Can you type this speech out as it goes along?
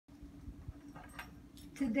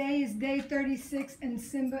Today is day 36 and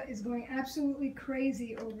Simba is going absolutely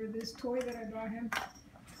crazy over this toy that I bought him.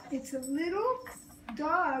 It's a little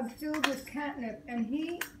dog filled with catnip and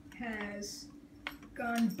he has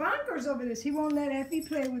gone bonkers over this. He won't let Effie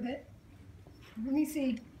play with it. Let me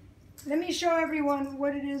see. Let me show everyone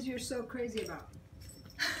what it is you're so crazy about.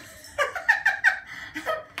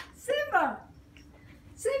 Simba!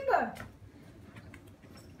 Simba!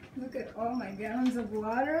 Look at all my gallons of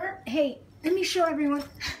water. Hey, let me show everyone.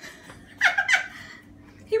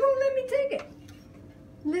 He won't let me take it.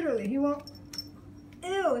 Literally, he won't.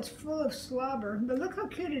 Ew, it's full of slobber. But look how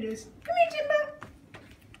cute it is. Come here, Simba.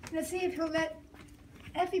 Let's see if he'll let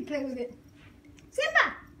Effie play with it.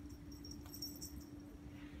 Simba!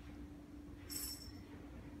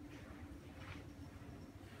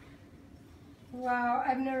 Wow,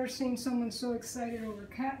 I've never seen someone so excited over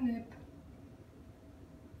catnip.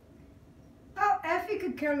 Oh, Effie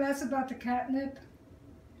could care less about the catnip.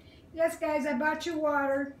 Yes, guys, I bought you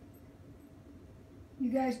water.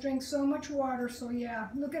 You guys drink so much water, so yeah.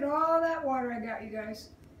 Look at all that water I got you guys.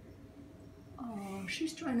 Oh,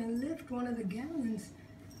 she's trying to lift one of the gallons.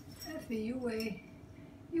 Effie, you weigh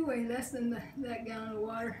less than that gallon of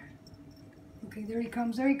water. Okay, there he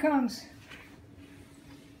comes, there he comes.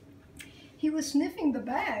 He was sniffing the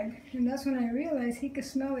bag, and that's when I realized he could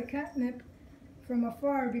smell the catnip from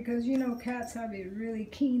afar because you know cats have a really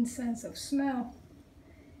keen sense of smell.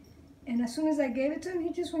 And as soon as I gave it to him,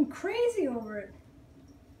 he just went crazy over it.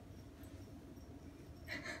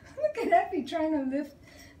 Look at Effie trying to lift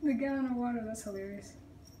the gallon of water. That's hilarious.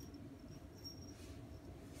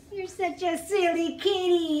 You're such a silly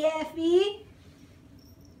kitty, Effie.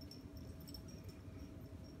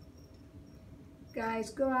 Guys,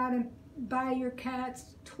 go out and buy your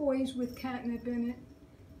cats toys with catnip in it.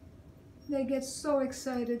 They get so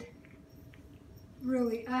excited.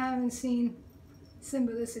 Really, I haven't seen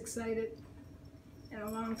Simba this excited in a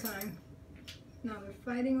long time. Now they're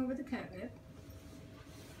fighting over the catnip.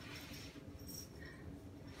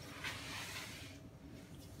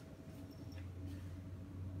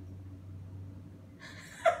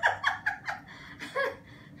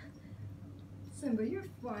 Simba, you're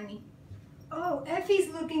funny. Oh,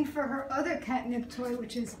 Effie's looking for her other catnip toy,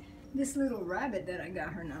 which is this little rabbit that I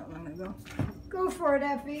got her not long ago. Go for it,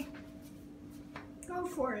 Effie. Go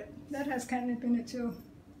for it. That has catnip in it too.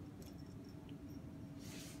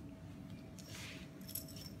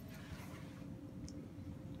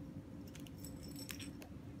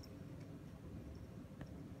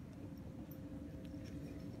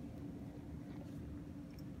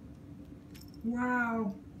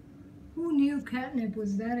 Wow. Who knew catnip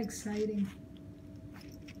was that exciting?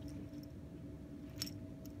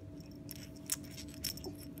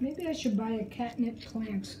 Maybe I should buy a catnip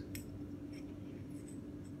plant.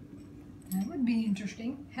 That would be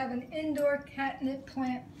interesting. Have an indoor catnip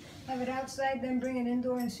plant. Have it outside, then bring it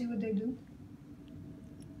indoor and see what they do.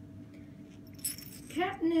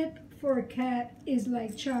 Catnip for a cat is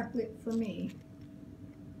like chocolate for me.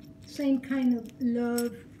 Same kind of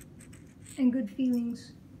love and good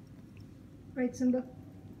feelings. Right, Simba?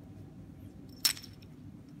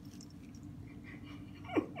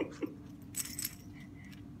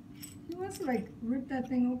 He wants to like rip that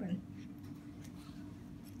thing open.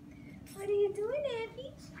 What are you doing,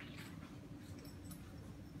 Effie?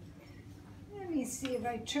 Let me see if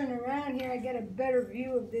I turn around here, I get a better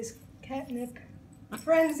view of this catnip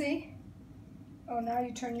frenzy. Oh, now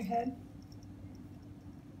you turn your head.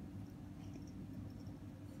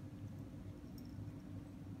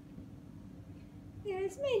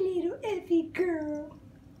 There's my little Effie girl.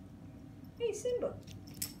 Hey, Simba.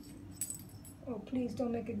 Oh, please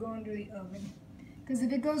don't make it go under the oven. Because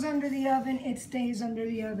if it goes under the oven, it stays under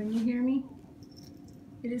the oven. You hear me?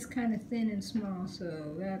 It is kind of thin and small,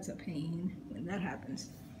 so that's a pain when that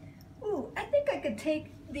happens. Ooh, I think I could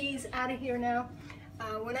take these out of here now.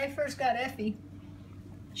 When I first got Effie,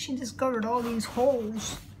 she discovered all these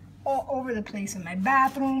holes all over the place in my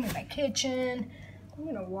bathroom, in my kitchen. I'm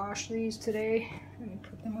going to wash these today. Let me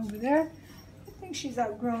put them over there. I think she's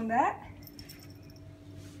outgrown that.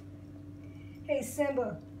 Hey,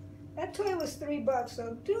 Simba. That toy was $3,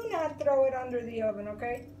 so do not throw it under the oven,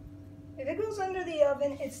 okay? If it goes under the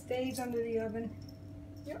oven, it stays under the oven.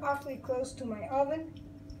 You're awfully close to my oven.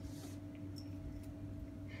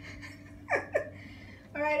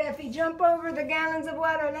 All right, Effie, jump over the gallons of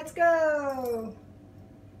water. Let's go.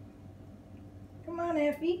 Come on,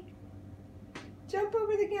 Effie. Jump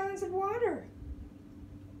over the gallons of water.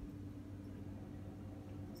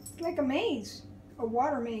 It's like a maze, a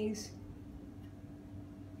water maze.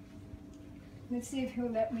 Let's see if he'll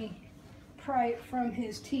let me pry it from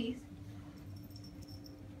his teeth.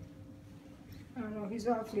 I don't know, he's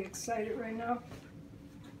awfully excited right now.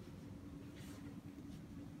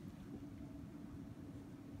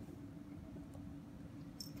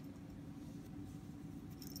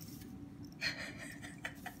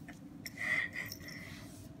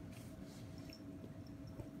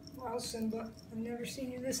 Wow, Simba, I've never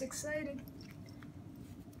seen you this excited.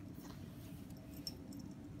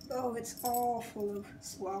 Oh, it's all full of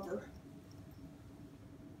slobber.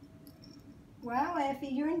 Wow, Effie,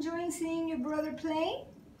 you're enjoying seeing your brother play?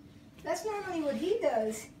 That's normally what he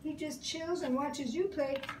does. He just chills and watches you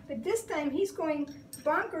play, but this time he's going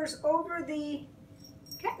bonkers over the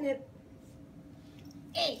catnip.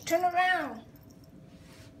 Hey, turn around.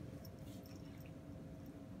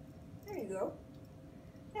 There you go.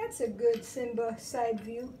 That's a good Simba side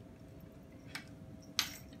view.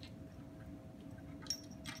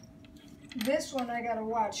 This one I gotta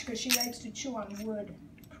watch because she likes to chew on wood.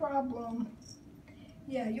 Problem.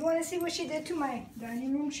 Yeah, you want to see what she did to my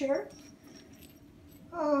dining room chair?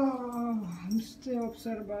 Oh, I'm still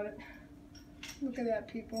upset about it. Look at that,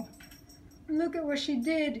 people. Look at what she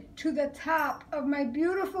did to the top of my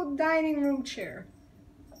beautiful dining room chair.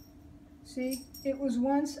 See, it was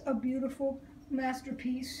once a beautiful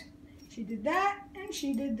masterpiece. She did that and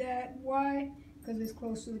she did that. Why? Because it's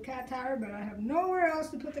close to the cat tower, but I have nowhere else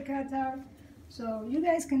to put the cat tower. So you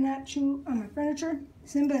guys cannot chew on my furniture.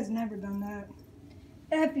 Simba has never done that.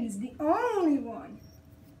 Effie's the only one.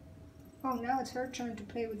 Oh, now it's her turn to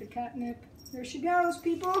play with the catnip. There she goes,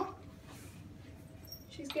 people.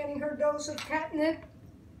 She's getting her dose of catnip.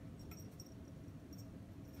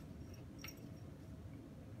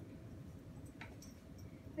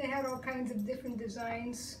 They had all kinds of different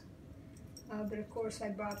designs, but of course I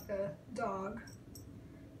bought the dog.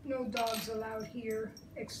 No dogs allowed here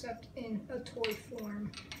except in a toy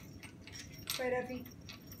form. Right, Effie?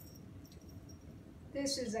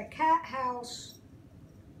 This is a cat house.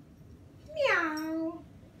 Meow.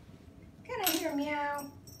 Can I hear meow?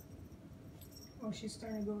 Oh, she's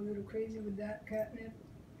starting to go a little crazy with that catnip.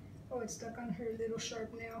 Oh, it's stuck on her little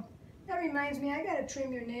sharp nail. That reminds me, I gotta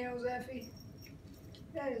trim your nails, Effie.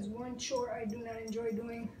 That is one chore I do not enjoy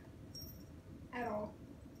doing at all.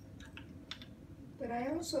 But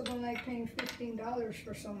I also don't like paying $15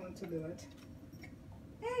 for someone to do it.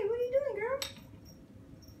 Hey, what are you doing, girl?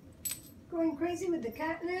 Going crazy with the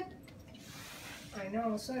catnip? I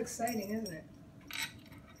know, it's so exciting, isn't it?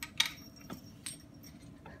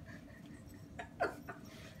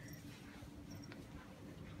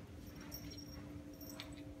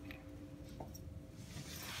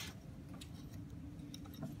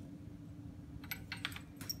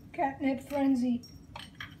 Catnip frenzy.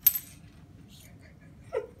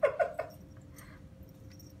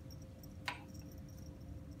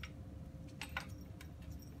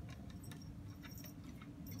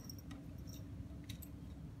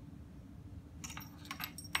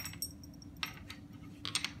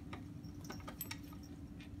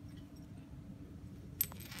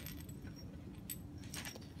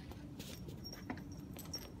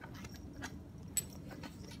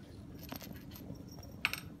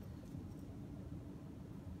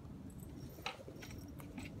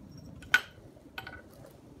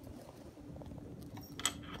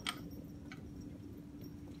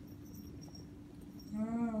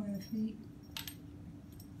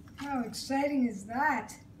 How exciting is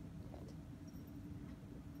that?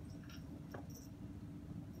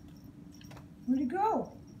 Where'd it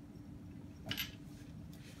go?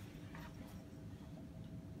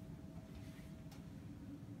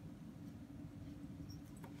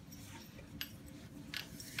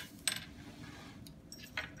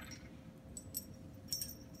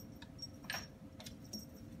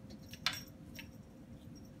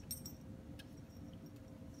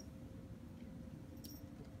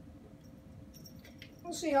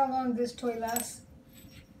 We'll see how long this toy lasts.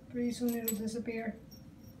 Pretty soon it'll disappear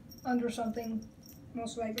under something,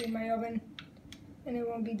 most likely my oven, and it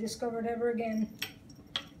won't be discovered ever again.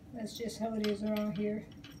 That's just how it is around here.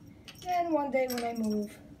 And one day when I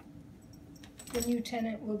move, the new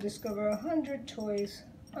tenant will discover 100 toys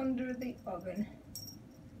under the oven.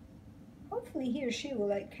 Hopefully he or she will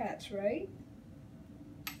like cats, right?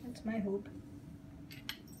 That's my hope.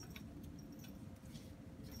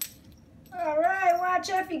 All right, watch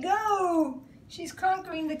Effie go. She's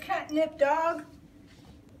conquering the catnip dog.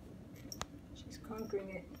 She's conquering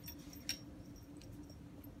it.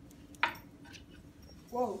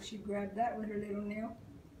 Whoa, she grabbed that with her little nail.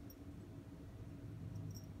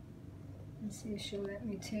 Let's see if she'll let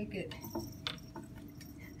me take it.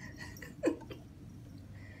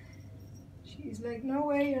 She's like, no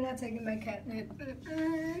way, you're not taking my catnip.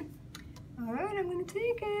 All right, I'm gonna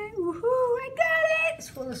take it. Woohoo, I got it! It's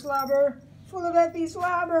full of slobber, full of Effie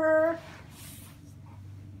slobber.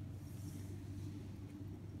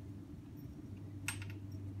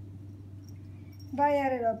 If I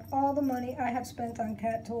added up all the money I have spent on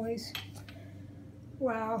cat toys,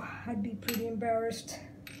 wow, I'd be pretty embarrassed.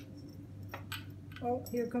 Oh,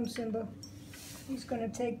 here comes Simba. He's gonna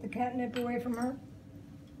take the catnip away from her.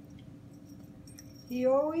 He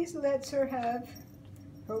always lets her have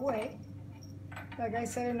her way. Like I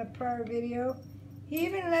said in a prior video, he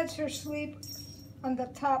even lets her sleep on the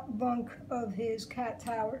top bunk of his cat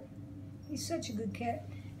tower. He's such a good cat.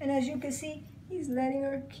 And as you can see, he's letting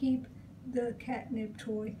her keep the catnip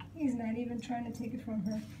toy. He's not even trying to take it from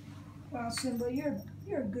her. Wow, Simba,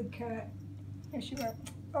 you're a good cat. Yes, you are.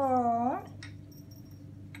 Aww.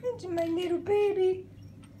 That's my little baby.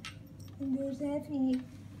 And there's Effie.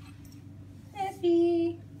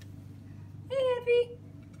 Effie. Hey, Effie.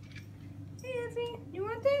 Hey, Effie. You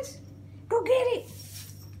want this? Go get it.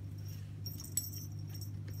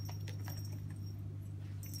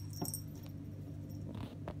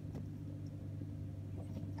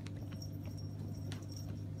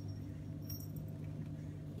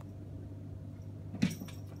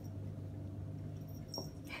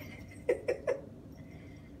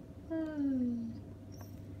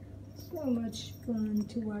 So much fun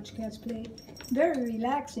to watch cats play. Very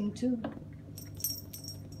relaxing too.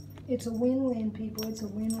 It's a win-win, people. It's a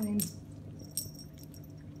win-win.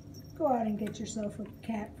 Go out and get yourself a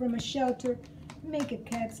cat from a shelter. Make a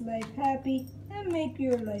cat's life happy and make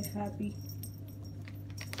your life happy.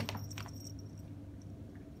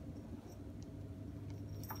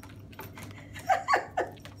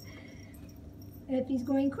 Effie's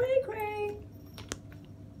going cray-cray.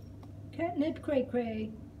 Catnip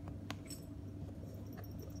cray-cray.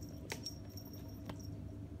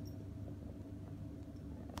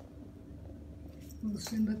 Will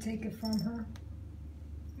Simba take it from her?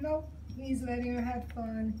 Nope, he's letting her have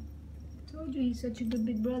fun. Told you he's such a good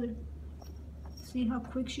big brother. See how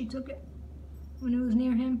quick she took it when it was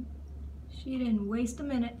near him? She didn't waste a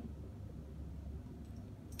minute.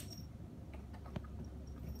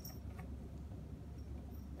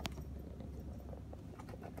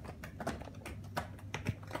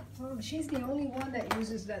 Oh, she's the only one that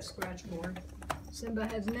uses that scratch board. Simba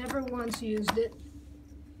has never once used it.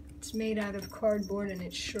 It's made out of cardboard and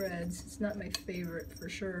it shreds. It's not my favorite for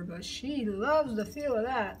sure, but she loves the feel of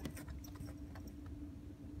that.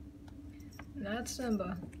 Not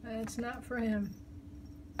Simba. It's not for him.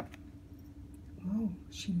 Oh,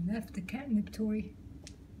 she left the catnip toy.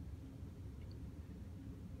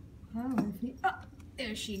 Oh,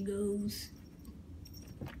 there she goes.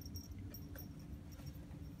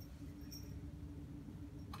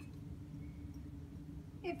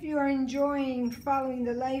 If you are enjoying following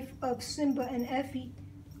the life of Simba and Effie,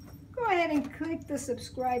 go ahead and click the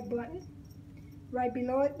subscribe button. Right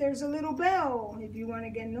below it, there's a little bell. If you want to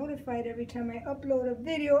get notified every time I upload a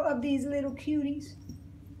video of these little cuties,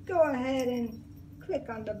 go ahead and click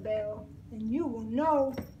on the bell, and you will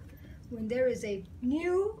know when there is a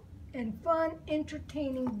new and fun,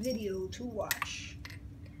 entertaining video to watch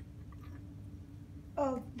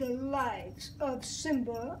of the lives of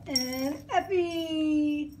Simba and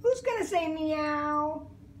Effie. Who's gonna say meow?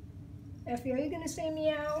 Effie, are you gonna say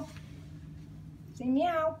meow? Say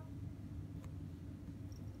meow.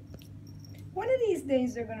 One of these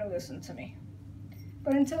days they're gonna listen to me.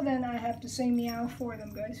 But until then, I have to say meow for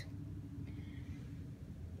them, guys.